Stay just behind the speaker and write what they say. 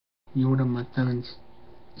You know what up, my sons?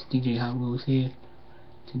 It's DJ Hot Wheels here.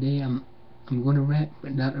 Today I'm gonna rap,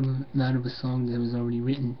 but not of a song that was already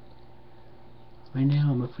written. Right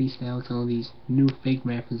now I'm a freestyle to all these new fake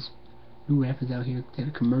rappers, new rappers out here that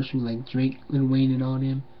are commercial like Drake, Lil Wayne, and all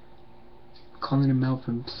them, calling them out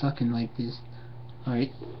for sucking like this. All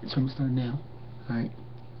right, so I'm starting now. All right.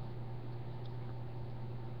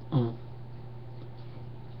 Oh,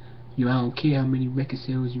 I don't care how many record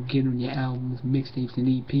sales you get on your albums, mixtapes, and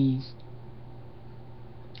EPs.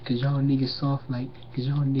 Cause y'all niggas cause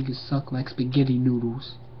y'all niggas suck like spaghetti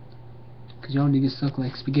noodles. Cause y'all niggas suck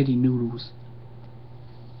like spaghetti noodles.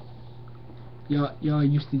 Y'all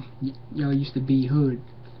used to be hood.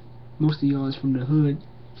 Most of y'all is from the hood.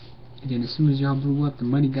 And then as soon as y'all blew up, the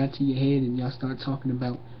money got to your head, and y'all start talking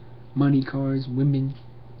about money, cars, women,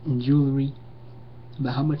 and jewelry.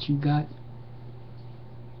 About how much you got.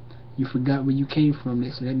 You forgot where you came from,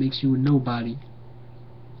 so that makes you a nobody.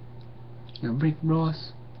 Now Rick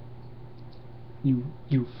Ross, you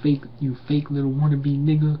fake little wannabe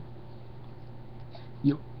nigga.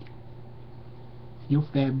 Your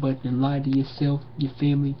fat butt and lied to yourself, your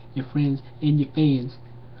family, your friends, and your fans,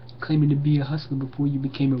 claiming to be a hustler before you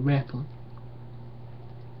became a rapper.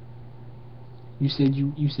 You said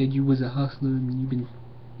you was a hustler, and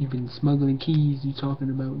you've been smuggling keys. You talking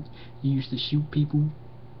about you used to shoot people,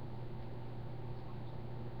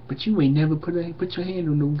 but you ain't never put your hand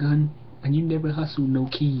on no gun, and you never hustled no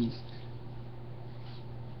keys.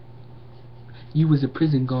 You was a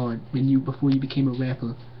prison guard before you became a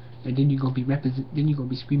rapper, and then you gonna be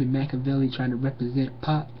screaming Machiavelli trying to represent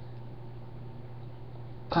Pac.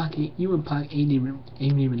 You and Pac ain't even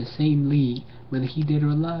in the same league. Whether he dead or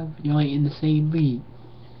alive, y'all ain't in the same league.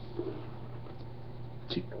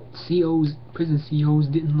 Prison COs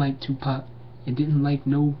didn't like Tupac and didn't like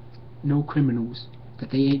no criminals.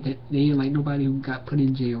 That they ain't like nobody who got put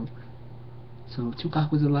in jail. So if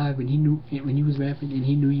Tupac was alive and he knew when you was rapping and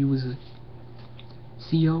he knew you was a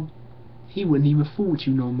CO, he wouldn't even fool with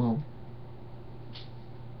you no more.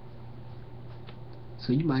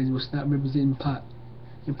 So you might as well stop representing Pac.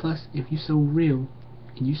 And plus, if you so real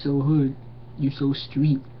and you so hood, you so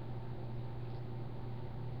street,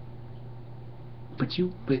 but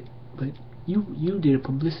you did a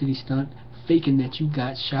publicity stunt faking that you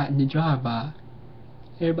got shot in the drive-by.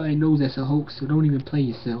 Everybody knows that's a hoax, so don't even play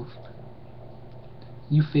yourself.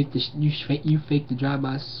 You faked the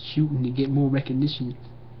drive-by shooting to get more recognition.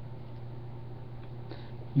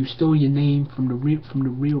 You stole your name from the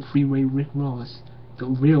real Freeway Rick Ross, the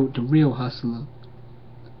real hustler.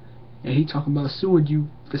 And he talking about suing you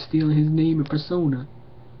for stealing his name and persona.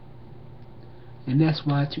 And that's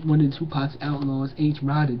why one of Tupac's outlaws, H.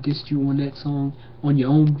 Ryder, dissed you on that song on your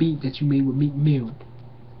own beat that you made with Meek Mill.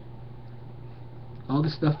 All the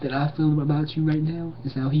stuff that I feel about you right now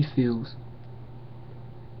is how he feels.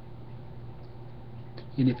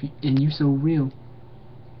 And you so real,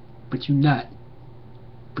 but you not.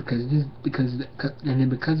 Because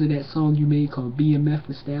of that song you made called BMF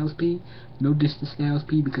with Styles P, no diss to Styles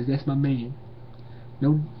P because that's my man.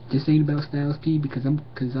 No, this ain't about Styles P because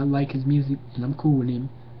I like his music and I'm cool with him.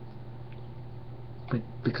 But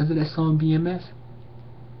because of that song BMF,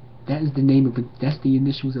 that's the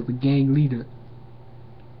initials of a gang leader.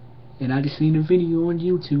 And I just seen a video on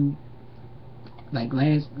YouTube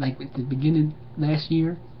last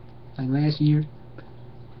year,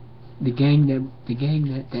 the gang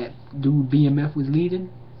that dude BMF was leading,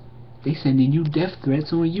 they sending you death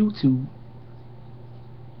threats on YouTube.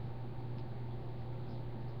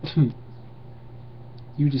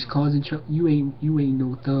 You just causing trouble. You ain't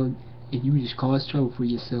no thug, and you just cause trouble for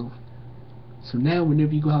yourself. So now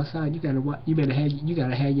whenever you go outside, you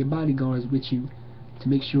gotta have your bodyguards with you to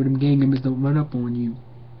make sure them gang members don't run up on you.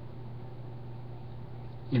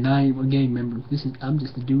 And I ain't a gang member. I'm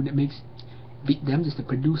just a dude that I'm just a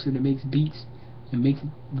producer that makes beats and makes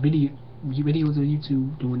videos on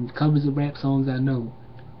YouTube doing covers of rap songs I know.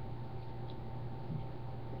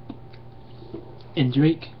 And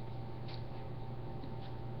Drake,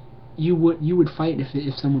 you would fight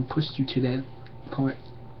if someone pushed you to that part.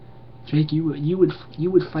 Drake, you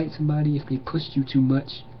would fight somebody if they pushed you too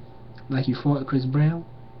much, like you fought Chris Brown.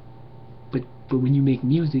 But when you make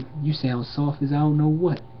music, you sound soft as I don't know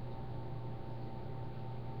what.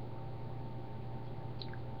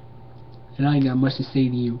 And I ain't got much to say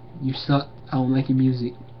to you. You suck. I don't like your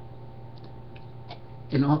music.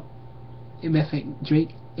 And matter of fact,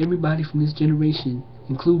 Drake, everybody from this generation,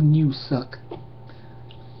 including you, suck.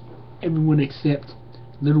 Everyone except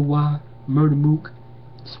Lil Y, Murder Mook,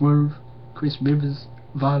 Swerve, Chris Rivers,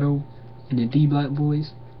 Vado, and the D-Block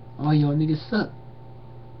Boys. All y'all niggas suck.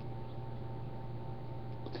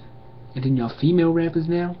 And then y'all female rappers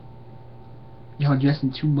now, y'all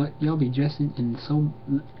dressing too much. Y'all be dressing in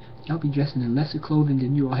lesser clothing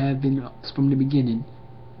than you all have been from the beginning.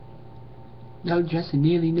 Y'all dressing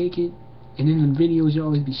nearly naked, and then in videos y'all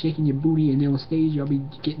always be shaking your booty, and then on stage y'all be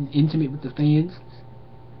getting intimate with the fans.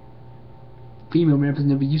 Female rappers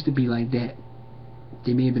never used to be like that.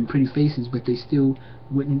 They may have been pretty faces, but they still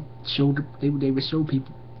wouldn't show. They would show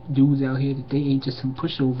people, dudes out here, that they ain't just some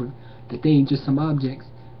pushover, that they ain't just some objects,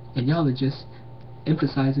 and y'all are just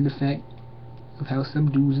emphasizing the fact of how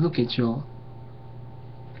some dudes look at y'all.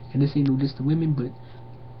 And this ain't no diss to women, but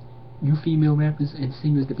you female rappers and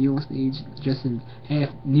singers that be on stage dressing half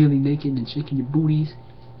nearly naked and shaking your booties,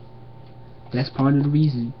 that's part of the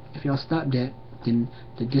reason. If y'all stop that, then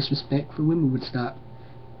the disrespect for women would stop.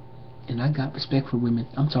 And I got respect for women.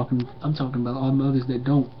 I'm talking about all the others that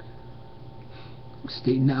don't. I'm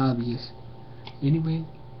stating the obvious. Anyway,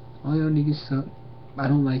 all y'all niggas suck. I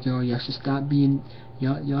don't like y'all. Y'all should stop being.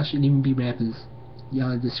 Y'all shouldn't even be rappers.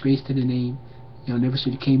 Y'all a disgrace to the name. Y'all never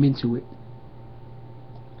should have came into it.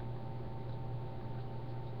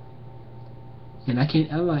 And I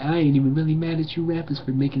ain't even really mad at you rappers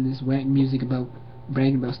for making this whack music about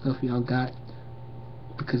bragging about stuff y'all got,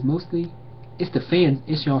 because mostly it's the fans,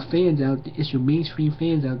 it's your fans out there, it's your mainstream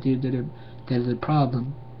fans out there that are the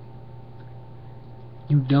problem.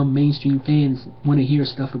 You dumb mainstream fans want to hear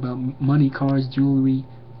stuff about money, cars, jewelry,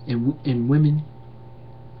 and women.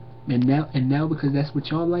 And now because that's what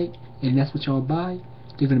y'all like and that's what y'all buy,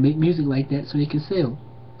 they're gonna make music like that so they can sell.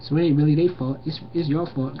 So it ain't really their fault. It's your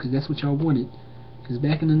fault because that's what y'all wanted. Because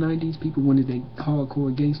back in the 90s, people wanted that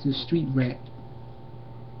hardcore gangster street rap.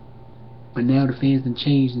 But now the fans done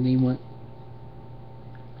changed and they want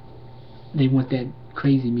that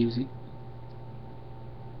crazy music.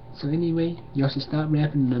 So anyway, y'all should stop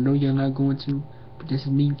rapping, and I know y'all not going to, but this is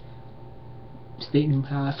me stating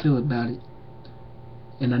how I feel about it.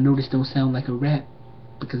 And I know this don't sound like a rap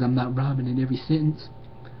because I'm not rhyming in every sentence,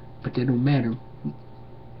 but that don't matter.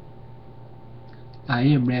 I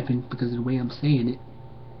am rapping because of the way I'm saying it.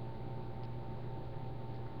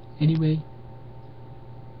 Anyway,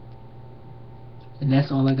 and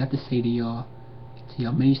that's all I got to say to y'all. To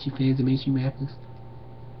y'all mainstream fans and mainstream rappers.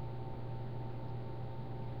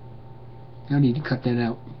 Y'all need to cut that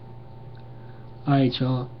out. Alright,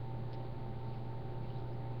 y'all.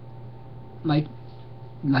 Like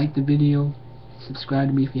the video. Subscribe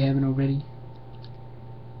to me if you haven't already.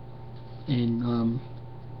 And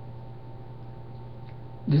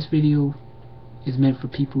this video is meant for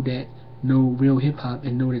people that know real hip hop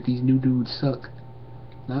and know that these new dudes suck.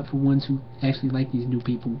 Not for ones who actually like these new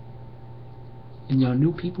people. And y'all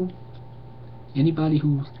new people, anybody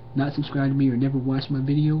who's not subscribed to me or never watched my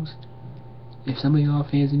videos, if some of y'all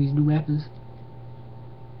are fans of these new rappers,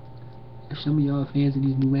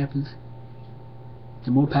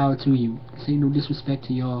 then more power to you. This ain't no disrespect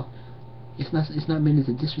to y'all. It's not meant as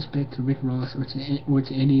a disrespect to Rick Ross or to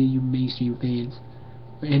any of you mainstream fans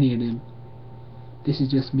or any of them. This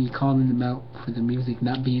is just me calling them out for the music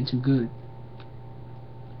not being too good.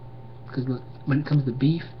 Because look, when it comes to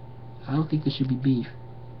beef, I don't think there should be beef.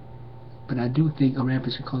 But I do think a rapper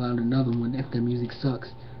should call out another one if their music sucks.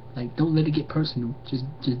 Like, don't let it get personal. Just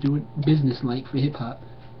do it business-like for hip-hop.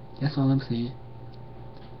 That's all I'm saying.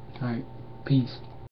 Alright, peace.